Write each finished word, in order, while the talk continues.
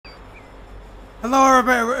Hello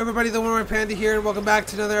everybody, the One Panda here, and welcome back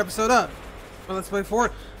to another episode of Let's Play 4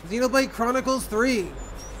 Xenoblade Chronicles 3.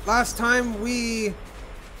 Last time we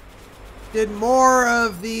did more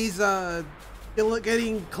of these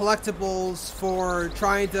getting collectibles for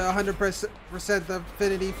trying to 100%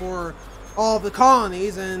 affinity for all the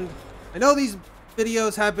colonies, and I know these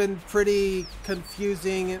videos have been pretty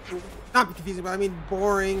confusing, not confusing, but I mean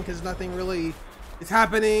boring, because nothing really is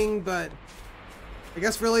happening, but I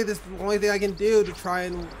guess really this is the only thing I can do to try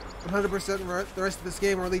and 100% the rest of this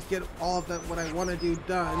game, or at least get all of what I want to do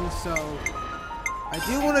done. So I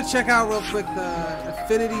do want to check out real quick the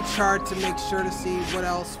affinity chart to make sure to see what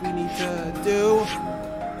else we need to do.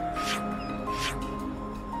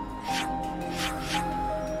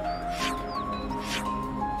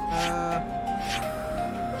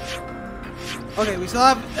 Okay, we still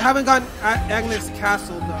haven't gotten Agnes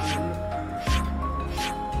Castle done.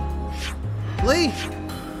 Really?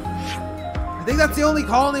 I think that's the only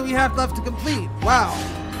colony we have left to complete. Wow.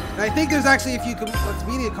 And I think there's actually a few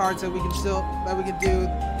media cards that we can do.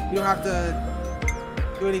 You don't have to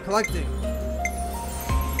do any collecting.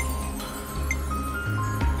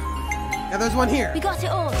 Yeah, there's one here. We got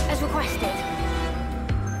it all as requested.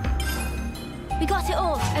 We got it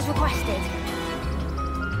all as requested.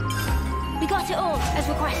 We got it all as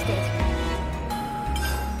requested.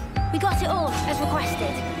 We got it all as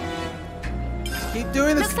requested. Keep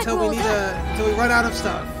doing this until we run out of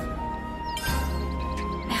stuff.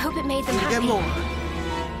 I hope it made them happy. Get more.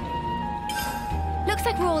 Looks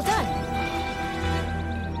like we're all done.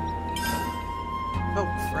 Oh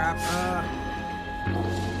crap.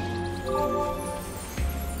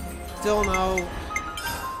 Still no.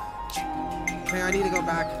 Okay, I need to go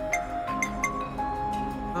back.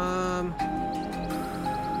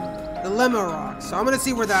 The Lemma Rock. So I'm gonna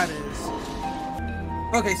see where that is.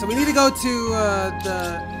 Okay, so we need to go to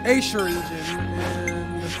the Asia region,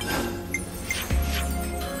 and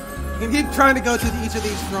we can keep trying to go to each of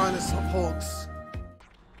these Piranhas hulks.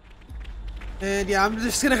 And yeah, I'm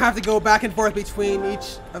just gonna have to go back and forth between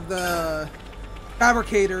each of the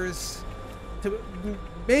fabricators to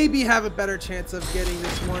maybe have a better chance of getting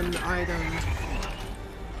this one item.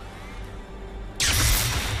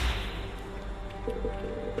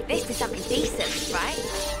 This is something decent,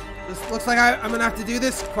 right? This looks like I'm gonna have to do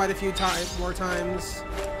this quite a few more times.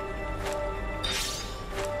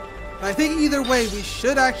 But I think either way, we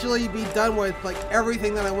should actually be done with like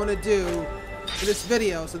everything that I want to do in this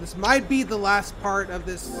video. So this might be the last part of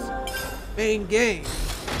this main game.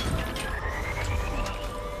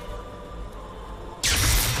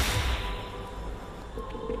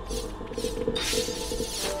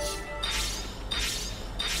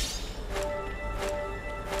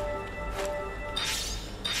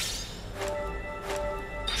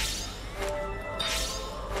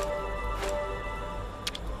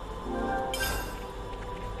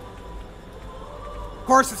 Of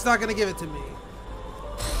course, it's not going to give it to me.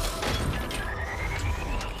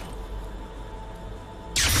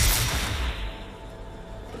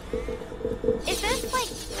 Is this like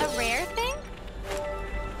a rare thing?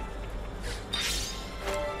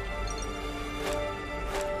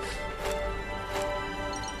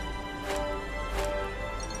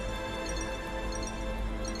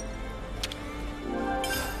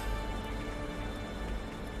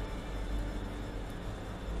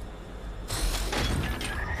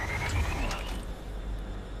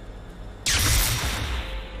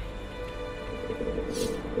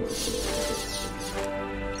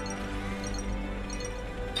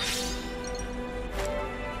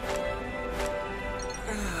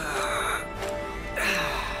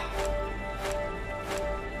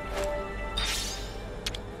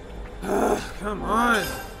 Come on.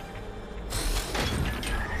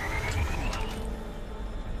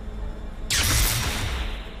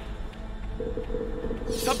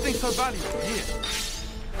 Something so valuable here.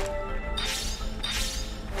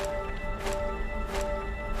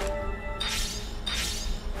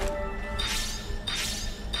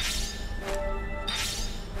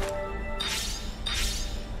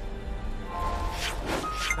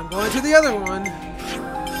 I'm going to the other one.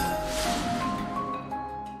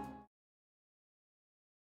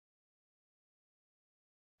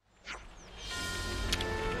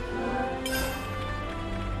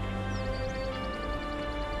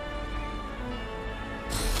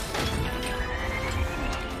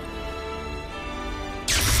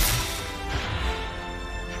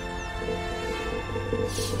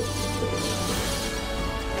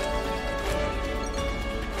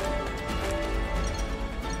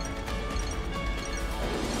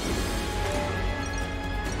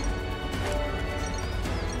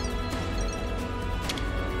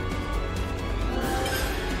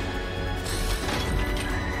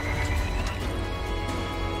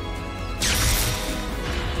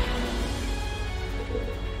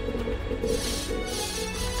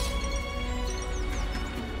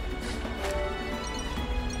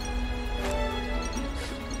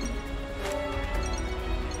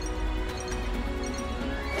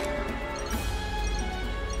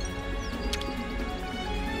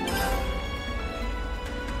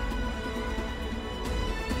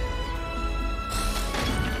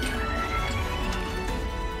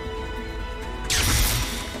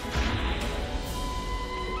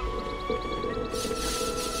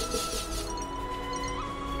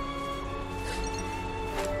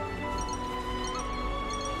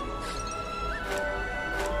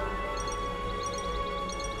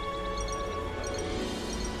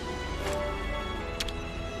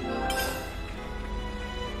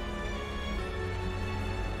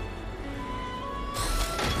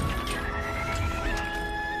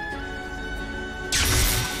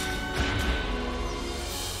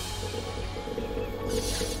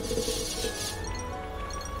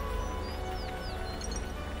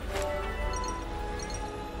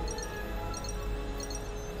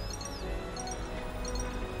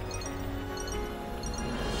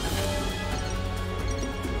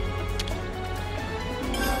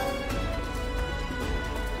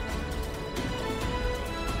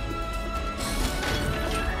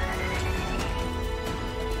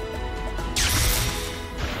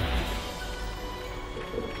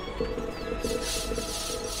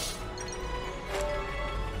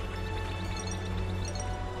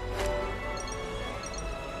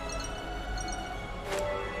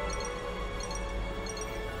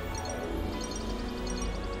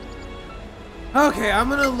 Okay, I'm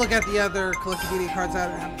gonna look at the other collectability cards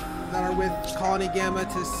that are with Colony Gamma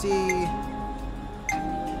to see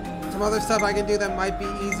some other stuff I can do that might be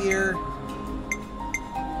easier.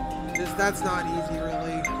 Because that's not easy,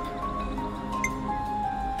 really.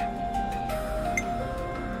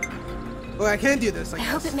 Oh, I can do this, I guess.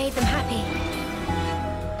 hope it made them happy.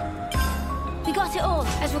 We got it all,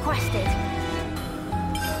 as requested.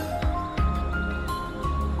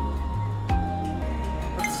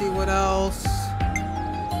 Let's see what else.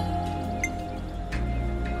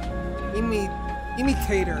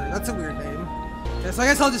 Imitator. That's a weird name. Yeah, so I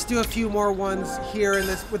guess I'll just do a few more ones here in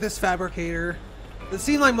this with this fabricator. It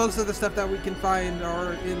seems like most of the stuff that we can find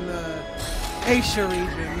are in the Asia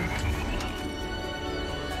region.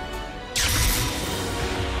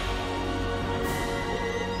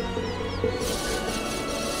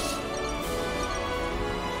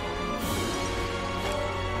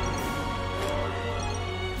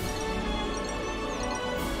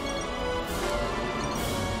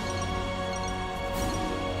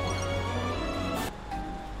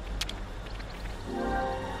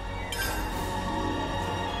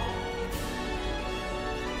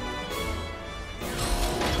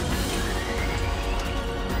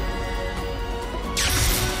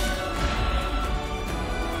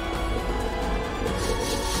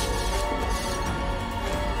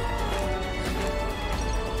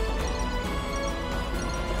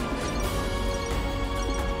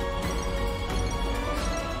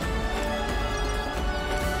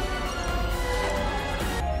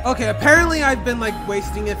 Okay, apparently I've been like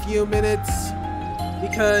wasting a few minutes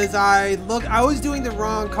because I was doing the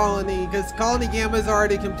wrong colony because Colony Gamma is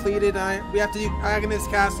already completed. We have to do Agnes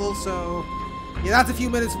Castle, so yeah, that's a few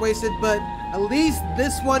minutes wasted. But at least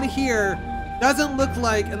this one here doesn't look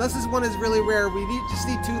like, unless this one is really rare, we just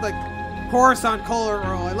need to like Coruscant Color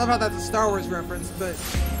Earl. I love how that's a Star Wars reference, but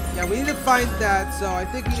yeah, we need to find that. So I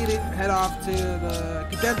think we need to head off to the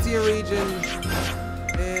Cadencia region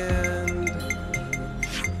and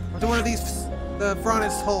to one of these, the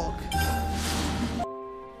Franus Hulk.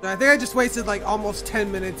 So I think I just wasted like almost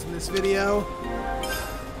 10 minutes in this video.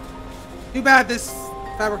 Too bad this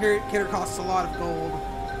fabricator costs a lot of gold.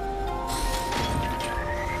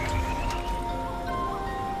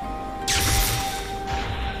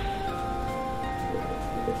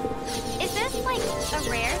 Is this like a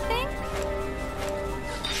rare thing?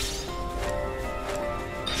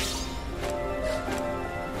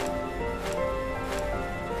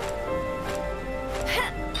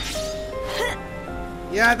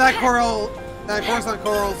 Yeah, that Coruscant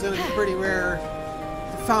coral is gonna be pretty rare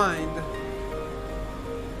to find.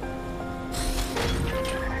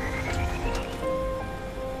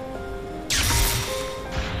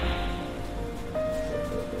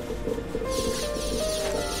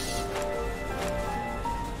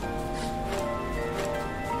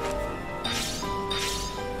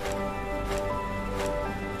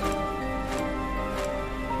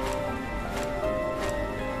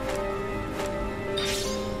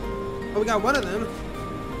 Oh, we got one of them.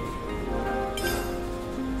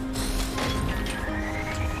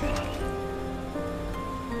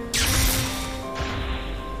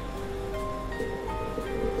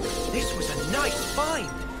 This was a nice find.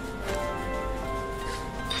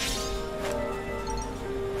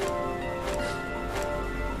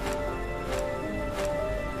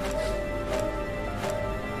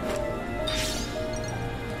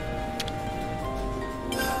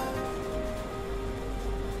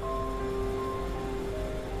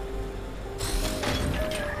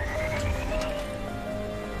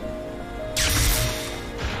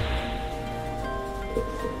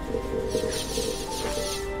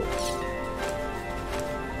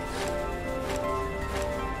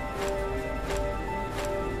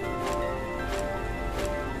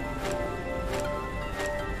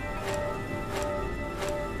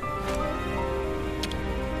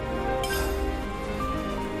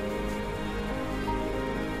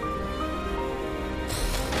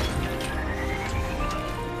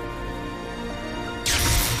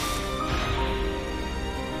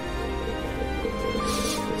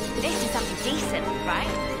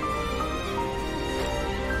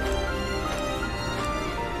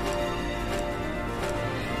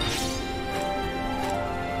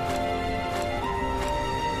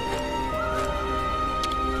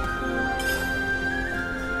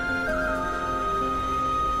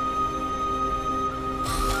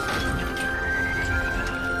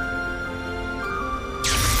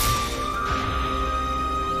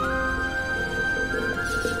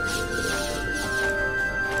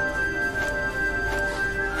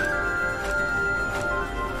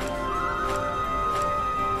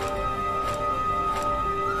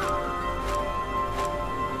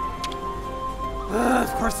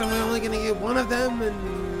 course, I'm only gonna get one of them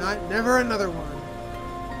and never another one.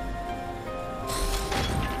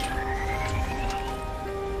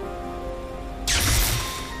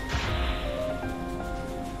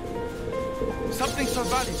 Something so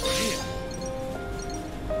valuable here.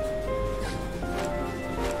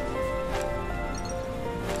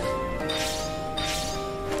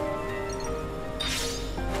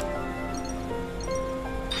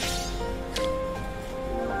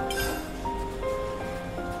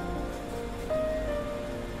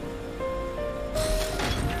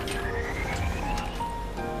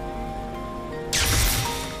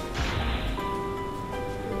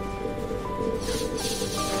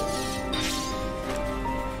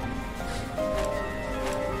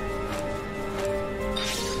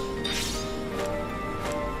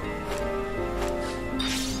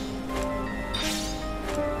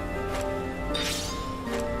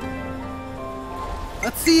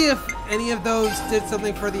 Let's see if any of those did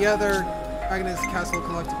something for the other Agnes Castle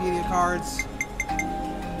Collectopedia cards.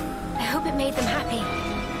 I hope it made them happy.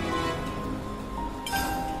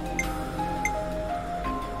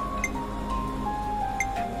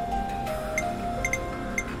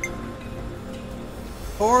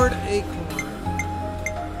 Hoard Acorn.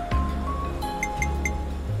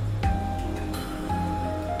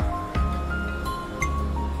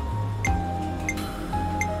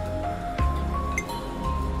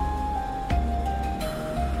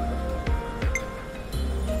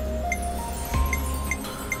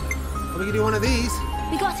 We can do one of these.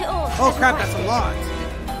 We got it all. Oh as crap, that's a requested. lot.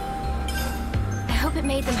 I hope it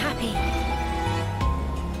made them happy.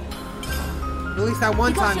 At least that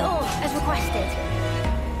one We got time. it all as requested.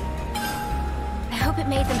 I hope it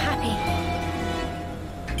made them happy.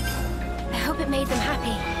 I hope it made them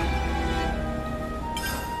happy.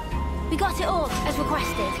 We got it all as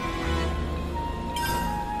requested.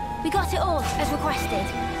 We got it all as requested.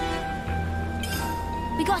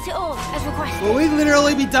 We got it all as requested. Will we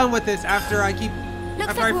literally be done with this after I finish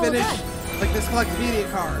done. like this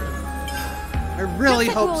Collectopedia card? I really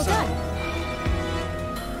Looks like we're hope all so. done.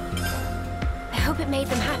 I hope it made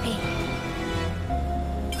them happy.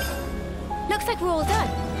 Looks like we're all done.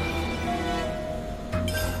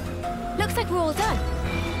 Looks like we're all done.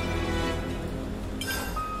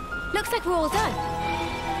 Looks like we're all done.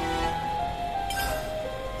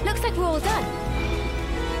 Looks like we're all done.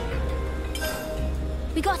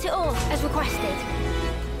 We got it all as requested.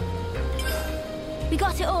 We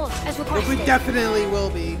got it all as But requested. we definitely will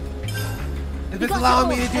be. If We it's got it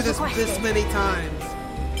allowing all me to do as this requested. many times.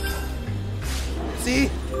 See?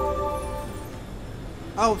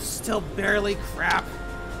 Oh, still barely crap.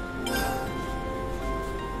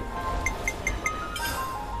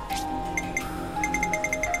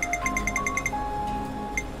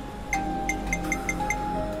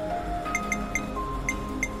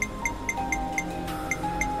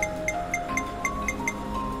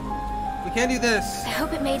 We can't do this. I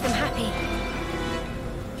hope it made them happy.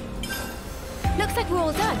 Looks like we're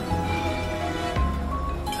all done.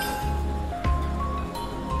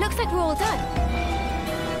 Looks like we're all done.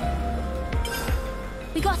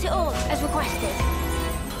 We got it all as requested.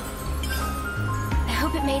 I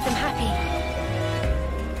hope it made them happy.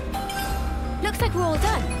 Looks like we're all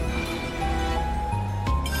done.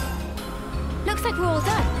 Looks like we're all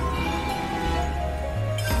done.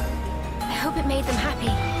 I hope it made them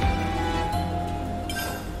happy.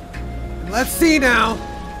 Let's see now.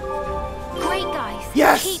 Great, guys.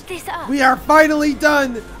 Yes! Keep this up. We are finally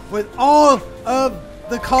done with all of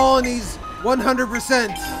the colonies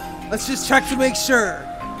 100%. Let's just check to make sure.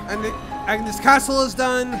 And Agnes Castle is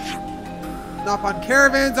done. Nopon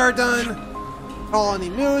Caravans are done. Colony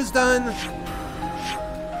Mu is done.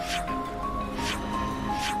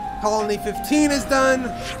 Colony 15 is done.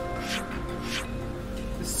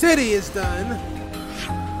 The city is done.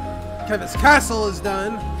 Kevis Castle is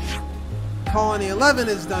done. Colony 11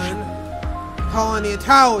 is done. Colony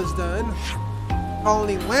Tau is done.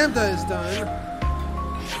 Colony Lambda is done.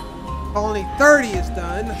 Colony 30 is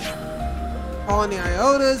done. Colony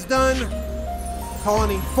Iota is done.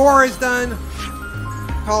 Colony 4 is done.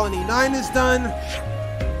 Colony 9 is done.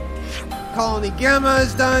 Colony Gamma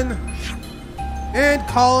is done. And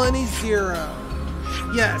Colony 0.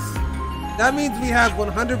 Yes, that means we have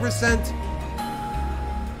 100%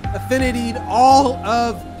 affinity to all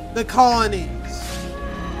of the colonies.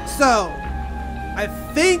 So, I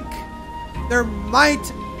think there might,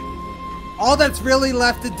 all that's really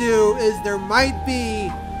left to do is there might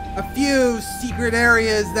be a few secret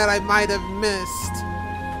areas that I might have missed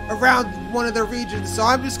around one of the regions. So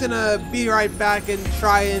I'm just gonna be right back and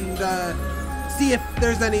try and see if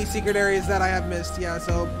there's any secret areas that I have missed. Yeah,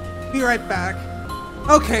 so be right back.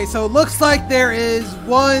 Okay, so it looks like there is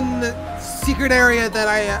one secret area that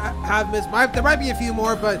I have missed. There might be a few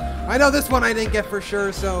more, but I know this one I didn't get for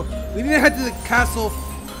sure. So we need to head to the castle,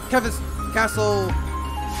 Kevin's castle.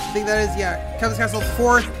 I think that is, yeah, Kevin's castle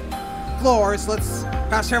 4th floor. So let's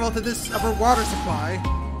fast travel to this upper water supply.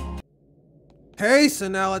 Okay, so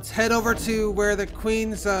now let's head over to where the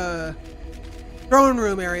Queen's throne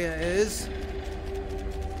room area is.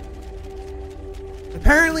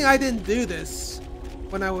 Apparently I didn't do this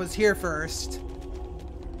when I was here first.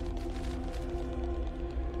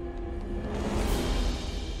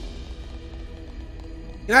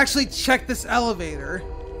 You can actually check this elevator.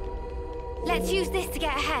 Let's use this to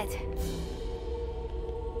get ahead.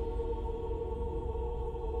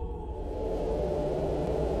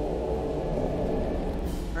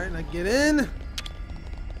 Alright, now get in.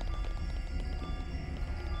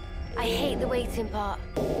 I hate the waiting part.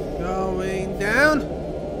 Going down.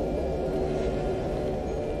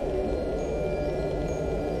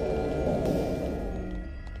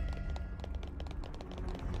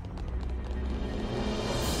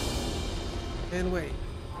 And wait.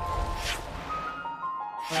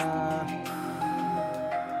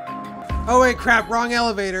 Oh wait, crap, wrong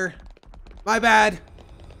elevator. My bad.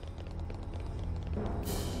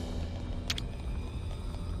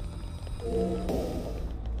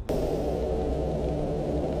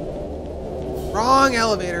 Wrong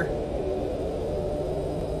elevator.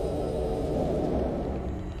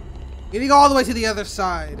 You need to go all the way to the other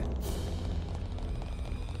side.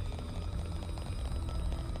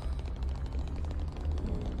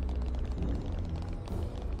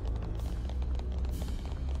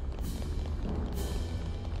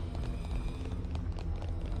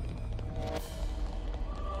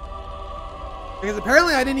 Because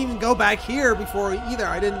apparently I didn't even go back here before either.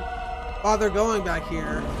 I didn't bother going back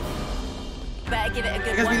here. Better give it a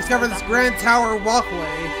good Because one. we discovered this Grand Tower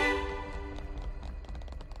walkway.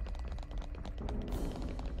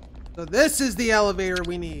 So this is the elevator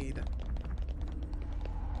we need.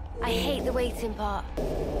 I hate the waiting part.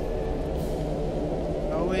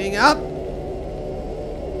 Going up.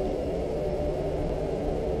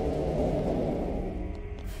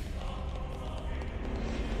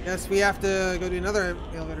 Guess we have to go to another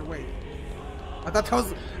elevator. Wait. I thought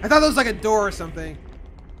that was like a door or something.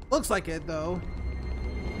 Looks like it though.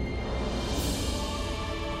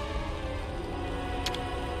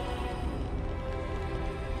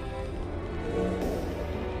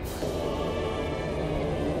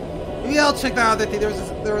 Maybe I'll check that other thing.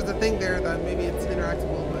 There was a thing there that maybe it's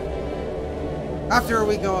interactable, but after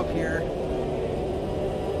we go up here.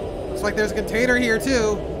 Looks like there's a container here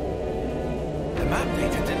too. The map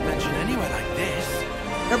data didn't mention anywhere like this.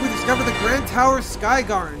 Yep, we discovered the Grand Tower Sky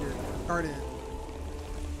Garden.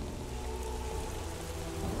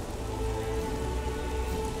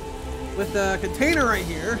 With the container right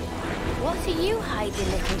here. What are you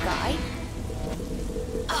hiding, little guy?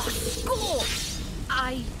 A score!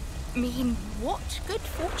 I mean, what good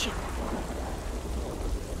fortune.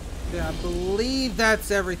 Yeah, I believe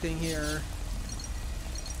that's everything here.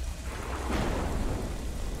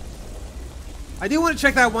 I do want to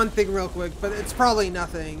check that one thing real quick, but it's probably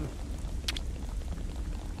nothing.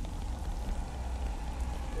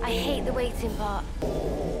 I hate the waiting part.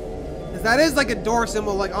 Because that is like a door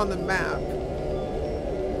symbol, like on the map.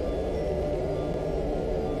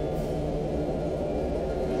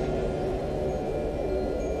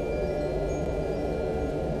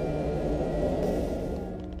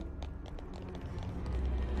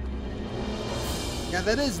 Yeah,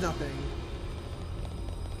 that is nothing.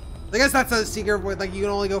 I guess that's a secret where like you can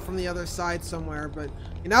only go from the other side somewhere, but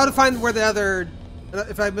now to find where the other,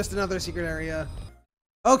 if I missed another secret area.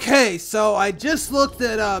 Okay, so I just looked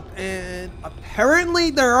it up and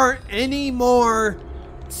apparently there aren't any more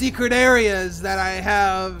secret areas that I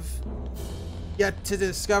have yet to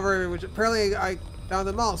discover, which apparently I found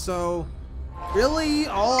them all. So really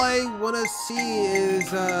all I want to see is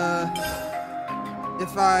if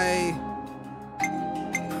I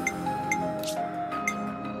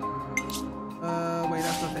wait,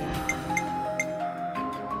 that's nothing.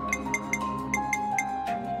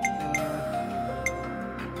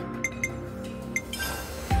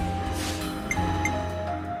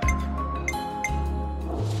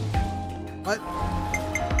 What?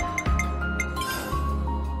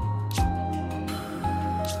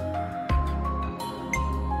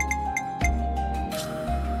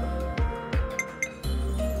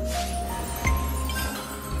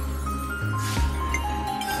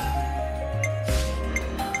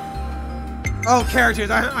 Oh,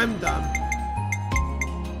 characters, I'm dumb.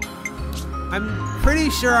 I'm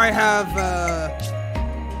pretty sure I have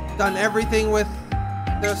done everything with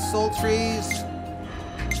the soul trees?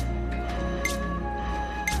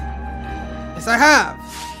 Yes, I have.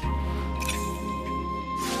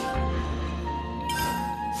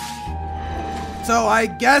 So I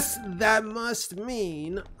guess that must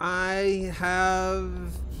mean I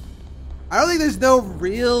don't think there's no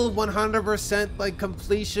real 100% like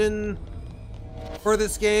completion for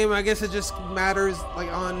this game. I guess it just matters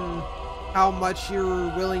like on how much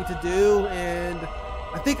you're willing to do, and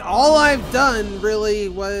I think all I've done really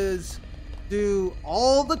was do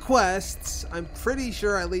all the quests. I'm pretty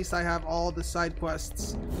sure at least I have all the side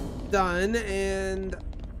quests done, and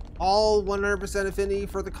all 100% affinity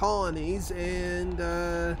for the colonies, and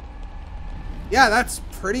yeah, that's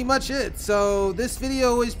pretty much it. So this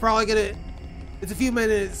video is probably gonna, it's a few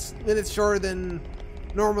minutes shorter than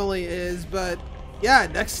normally is, but yeah,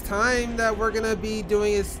 next time that we're gonna be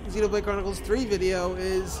doing a Xenoblade Chronicles 3 video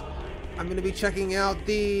is I'm gonna be checking out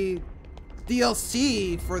the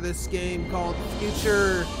DLC for this game called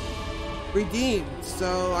Future Redeemed.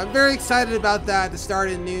 So I'm very excited about that, to start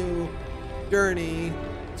a new journey.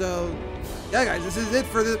 So yeah guys, this is it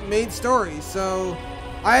for the main story. So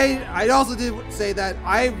I also did say that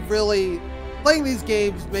I really, playing these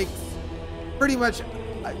games makes pretty much,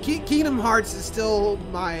 Kingdom Hearts is still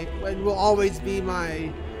my, and will always be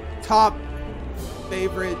my top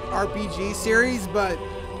favorite RPG series, but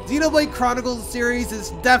Xenoblade Chronicles series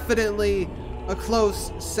is definitely a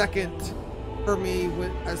close second for me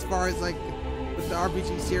with, as far as like with the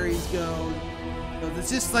RPG series goes. So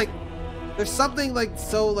it's just like, there's something like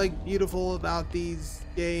so like beautiful about these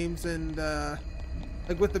games, and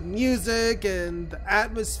like with the music and the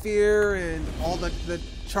atmosphere and all the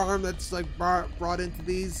charm that's like brought into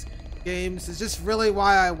these games is just really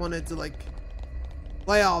why I wanted to like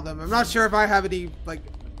play all of them. I'm not sure if I have any like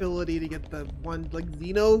ability to get the one like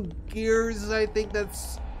Xenogears, I think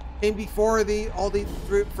that's came before the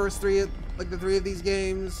first three, like the three of these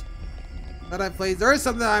games that I've played. There is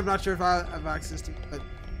something that I'm not sure if I have access to, but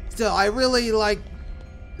still, I really like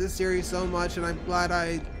this series so much, and I'm glad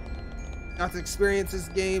I got to experience this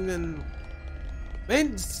game. And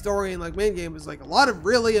main story and like main game is like a lot of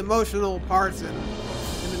really emotional parts in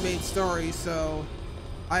the main story, so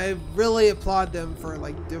I really applaud them for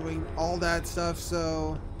like doing all that stuff.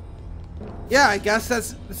 So yeah, I guess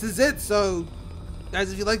this is it. So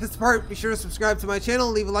guys, if you like this part, be sure to subscribe to my channel,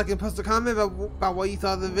 leave a like and post a comment about what you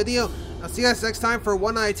thought of the video. I'll see you guys next time for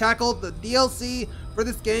One Eye Tackle, the DLC for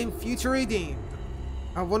this game, Future Redeemed.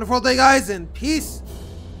 Have a wonderful day guys, and peace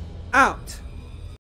out.